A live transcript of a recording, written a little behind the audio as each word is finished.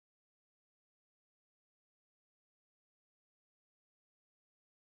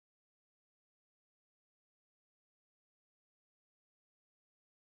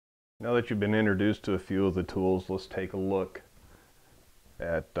Now that you've been introduced to a few of the tools, let's take a look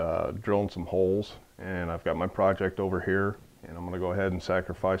at drilling some holes. And I've got my project over here, and I'm going to go ahead and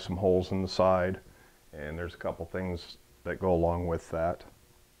sacrifice some holes in the side. And there's a couple things that go along with that.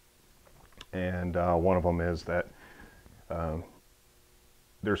 And one of them is that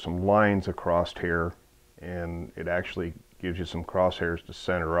there's some lines across here, and it actually gives you some crosshairs to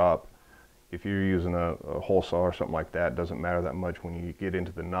center up. If you're using a hole saw or something like that, it doesn't matter that much. When you get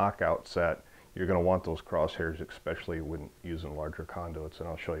into the knockout set, you're going to want those crosshairs, especially when using larger conduits, and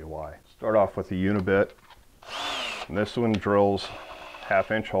I'll show you why. Start off with the unibit. And this one drills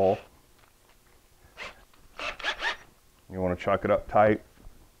 1/2 inch hole. You want to chuck it up tight.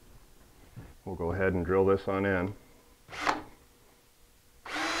 We'll go ahead and drill this on in.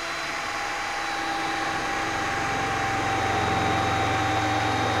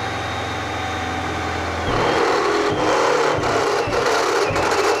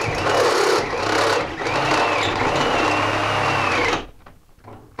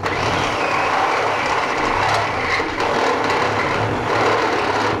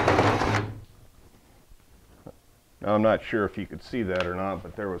 Now, I'm not sure if you could see that or not,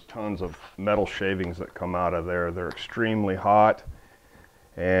 but there was tons of metal shavings that come out of there. They're extremely hot,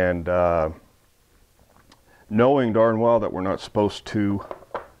 and knowing darn well that we're not supposed to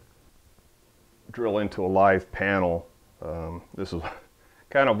drill into a live panel, this is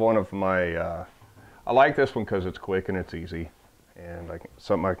kind of one of my, I like this one because it's quick and it's easy, and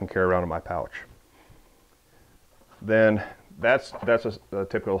something I can carry around in my pouch. Then that's a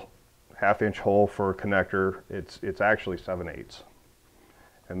typical 1/2 inch hole for a connector. It's actually 7/8.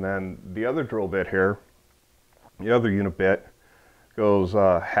 And then the other drill bit here, the other unit bit, goes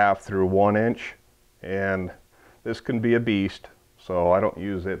 1/2 through 1 inch, and this can be a beast, so I don't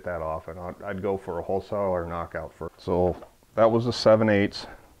use it that often. I'd go for a hole saw or knockout first. So that was a 7/8.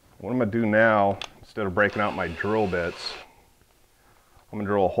 What I'm going to do now, instead of breaking out my drill bits, I'm going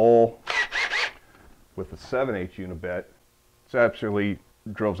to drill a hole with the 7/8 unit bit. It's actually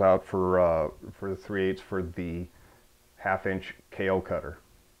drills out for the 3/8 for the 1/2 inch KO cutter,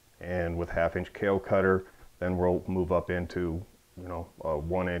 and with 1/2 inch KO cutter, then we'll move up into, you know, a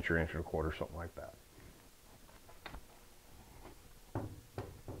 1 inch or 1.25 inch, something like that.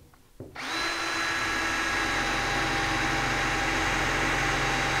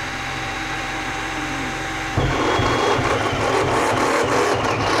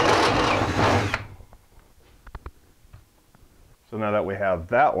 So now that we have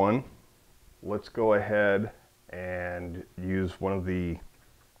that one, let's go ahead and use one of the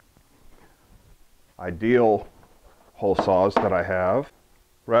ideal hole saws that I have.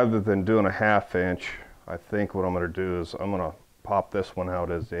 Rather than doing a 1/2 inch, I think what I'm going to do is I'm going to pop this one out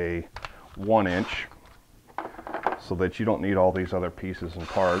as a 1 inch so that you don't need all these other pieces and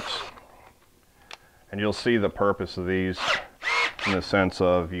parts. And you'll see the purpose of these in the sense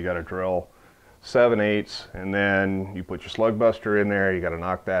of you got to drill 7/8, and then you put your slug buster in there. You got to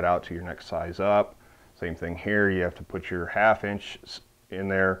knock that out to your next size up. Same thing here, you have to put your 1/2 inch in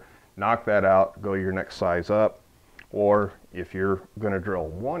there, knock that out, go your next size up. Or if you're going to drill a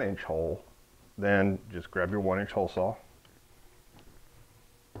 1 inch hole, then just grab your 1 inch hole saw,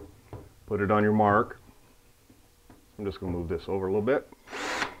 put it on your mark. I'm just going to move this over a little bit.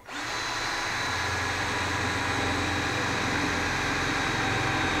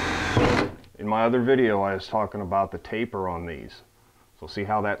 In my other video, I was talking about the taper on these. So see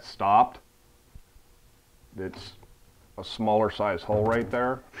how that stopped? It's a smaller size hole right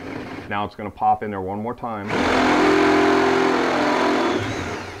there. Now it's going to pop in there one more time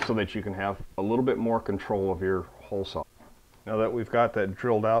so that you can have a little bit more control of your hole saw. Now that we've got that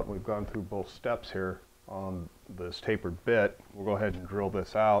drilled out, we've gone through both steps here on this tapered bit, we'll go ahead and drill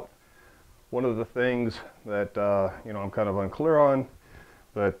this out. One of the things that you know, I'm kind of unclear on,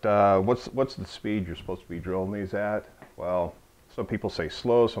 but what's the speed you're supposed to be drilling these at? Well, some people say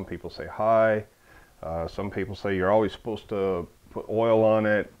slow, some people say high. Some people say you're always supposed to put oil on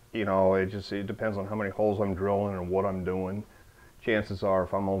it. You know, it depends on how many holes I'm drilling and what I'm doing. Chances are,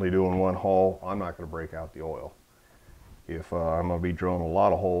 if I'm only doing one hole, I'm not going to break out the oil. If I'm going to be drilling a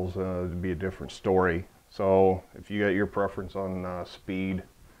lot of holes, it'd be a different story. So if you got your preference on speed,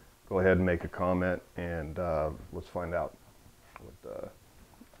 go ahead and make a comment, and let's find out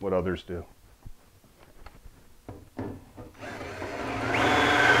what others do.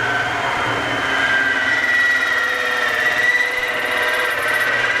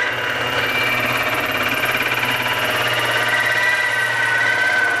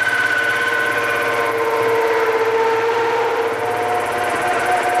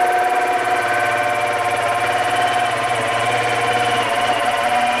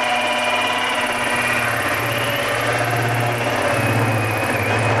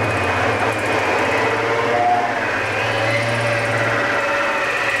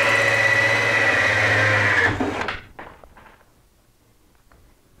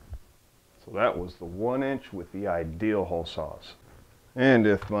 the 1" with the Ideal hole saws. And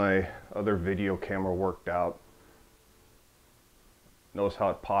if my other video camera worked out, notice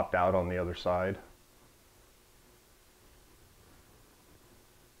how it popped out on the other side.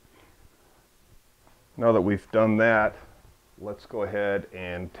 Now that we've done that, let's go ahead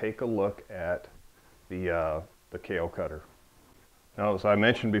and take a look at the KO cutter. Now, as I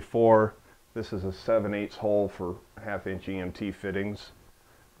mentioned before, this is a 7/8 hole for 1/2 inch EMT fittings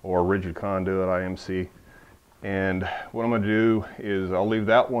or rigid conduit IMC. And what I'm going to do is I'll leave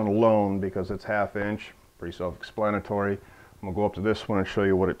that one alone because it's 1/2 inch, pretty self-explanatory. I'm going to go up to this one and show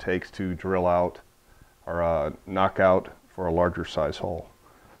you what it takes to drill out or knock out for a larger size hole.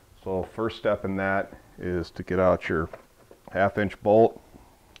 So first step in that is to get out your 1/2 inch bolt,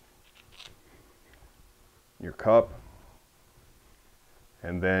 your cup,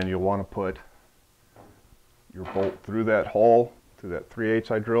 and then you'll want to put your bolt through that hole, through that 3/8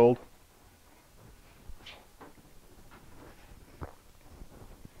 I drilled.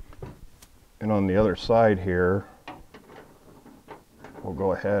 And on the other side here, we'll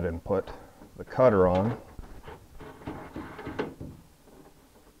go ahead and put the cutter on.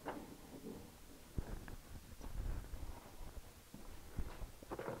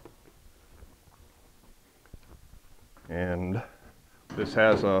 And this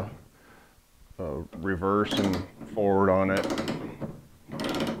has a reverse and forward on it,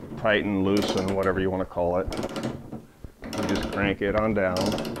 tighten, loosen, whatever you want to call it. You just crank it on down.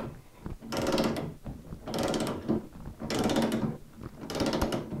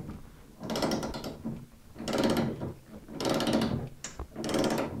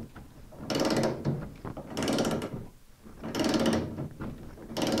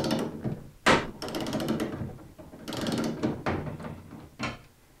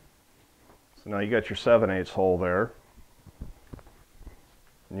 So now you got your 7/8 hole there,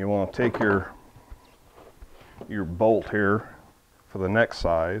 and you want to take your bolt here for the next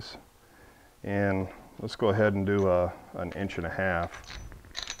size, and let's go ahead and do an 1.5 inches.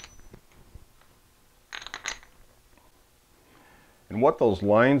 And what those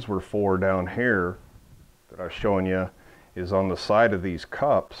lines were for down here that I was showing you is on the side of these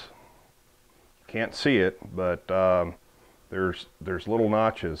cups. You can't see it, but there's little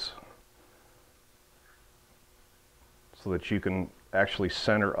notches so that you can actually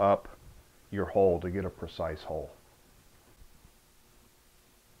center up your hole to get a precise hole.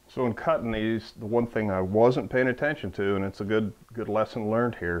 So in cutting these, the one thing I wasn't paying attention to, and it's a good lesson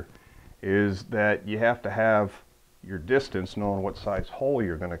learned here, is that you have to have your distance, knowing what size hole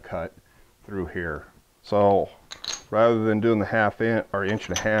you're going to cut through here. So rather than doing the 1/2 inch or 1.5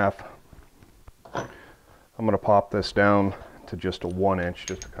 inches, I'm going to pop this down to just a 1 inch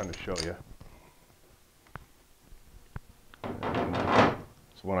just to kind of show you.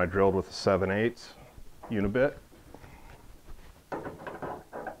 So when I drilled with a 7/8 unibit,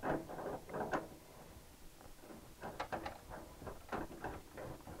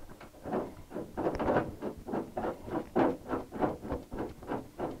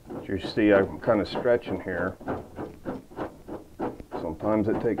 as you see, I'm kind of stretching here. Sometimes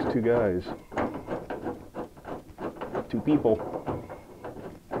it takes two guys, two people,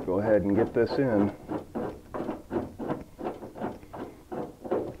 to go ahead and get this in.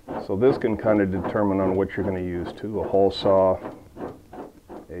 So this can kind of determine on what you're going to use too, a hole saw,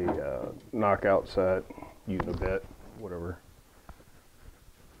 a knockout set, unibit, whatever.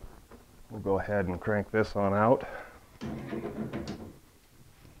 We'll go ahead and crank this on out.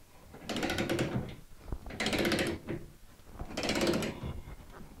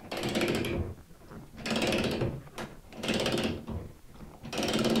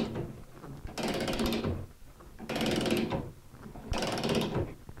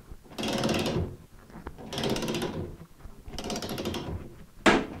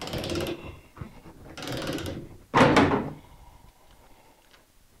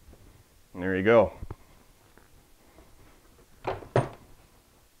 There you go.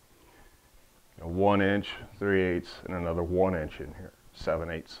 A 1 inch, 3/8, and another 1 inch in here,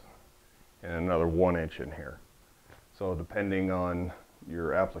 7/8, and another 1 inch in here. So depending on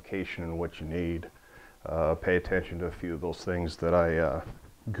your application and what you need, pay attention to a few of those things that I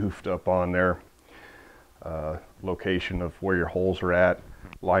goofed up on there. Location of where your holes are at,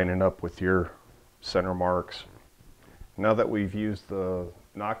 lining up with your center marks. Now that we've used the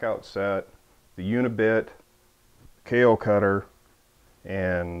knockout set, the unibit, KO cutter,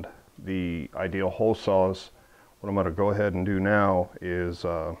 and the Ideal hole saws, what I'm going to go ahead and do now is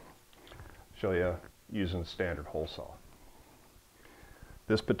show you using a standard hole saw.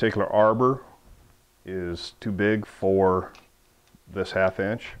 This particular arbor is too big for this 1/2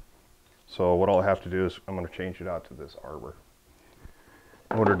 inch, So what I'll have to do is I'm going to change it out to this arbor.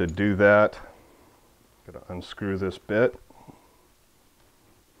 In order to do that, I'm going to unscrew this bit,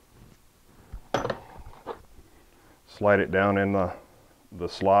 slide it down in the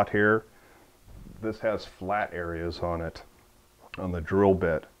slot here. This has flat areas on it, on the drill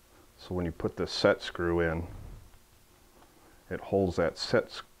bit. So when you put the set screw in, it holds that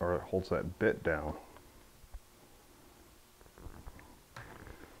bit down.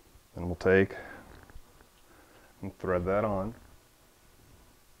 And we'll take and thread that on.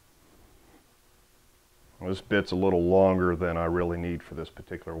 This bit's a little longer than I really need for this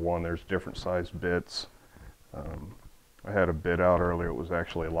particular one. There's different sized bits. I had a bit out earlier, it was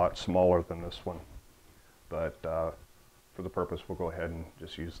actually a lot smaller than this one. But for the purpose, we'll go ahead and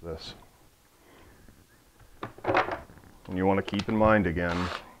just use this. And you want to keep in mind again,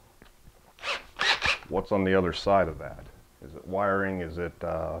 what's on the other side of that? Is it wiring? Is it,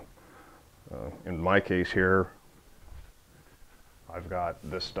 in my case here, I've got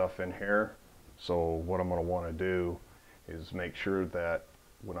this stuff in here. So what I'm going to want to do is make sure that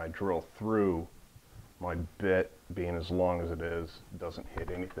when I drill through, my bit, being as long as it is, doesn't hit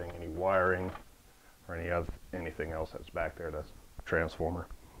anything, any wiring or anything else that's back there, that's a transformer.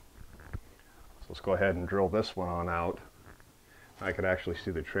 So let's go ahead and drill this one on out. I could actually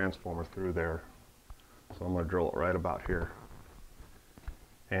see the transformer through there. So I'm going to drill it right about here.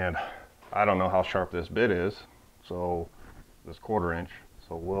 And I don't know how sharp this bit is, so this 1/4 inch.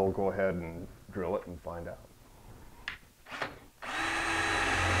 So we'll go ahead and drill it and find out.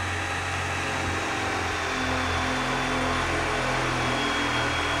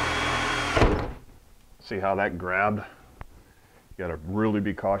 See how that grabbed? You gotta really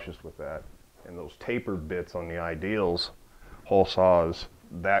be cautious with that. And those tapered bits on the Ideals hole saws,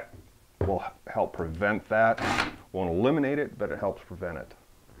 that will help prevent that. Won't eliminate it, but it helps prevent it.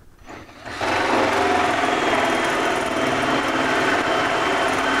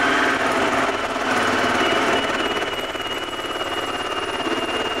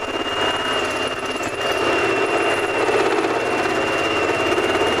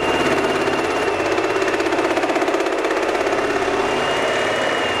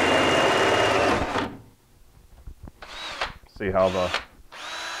 See how the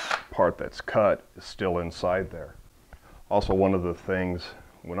part that's cut is still inside there. Also, one of the things,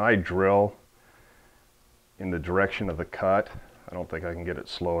 when I drill in the direction of the cut, I don't think I can get it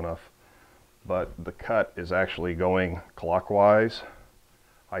slow enough, but the cut is actually going clockwise.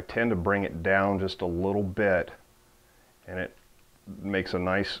 I tend to bring it down just a little bit, and it makes a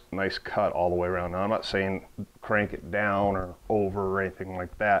nice cut all the way around. Now, I'm not saying crank it down or over or anything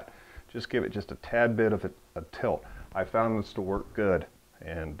like that. Just give it just a tad bit of a tilt. I found this to work good,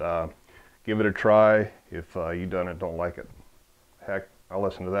 and give it a try. If you don't like it, heck, I'll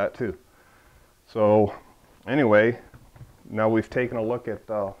listen to that too. So anyway, now we've taken a look at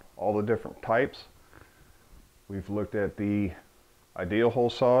all the different types. We've looked at the Ideal hole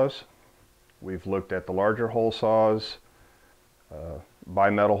saws. We've looked at the larger hole saws,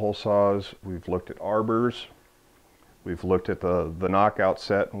 bimetal hole saws. We've looked at arbors. We've looked at the knockout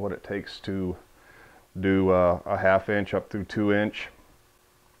set and what it takes to do a 1/2 inch up through 2 inch.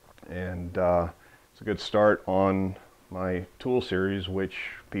 And it's a good start on my tool series,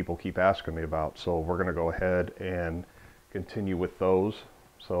 which people keep asking me about. So we're going to go ahead and continue with those.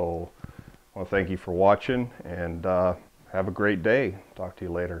 So I want to thank you for watching, and have a great day. Talk to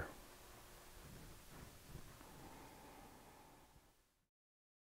you later.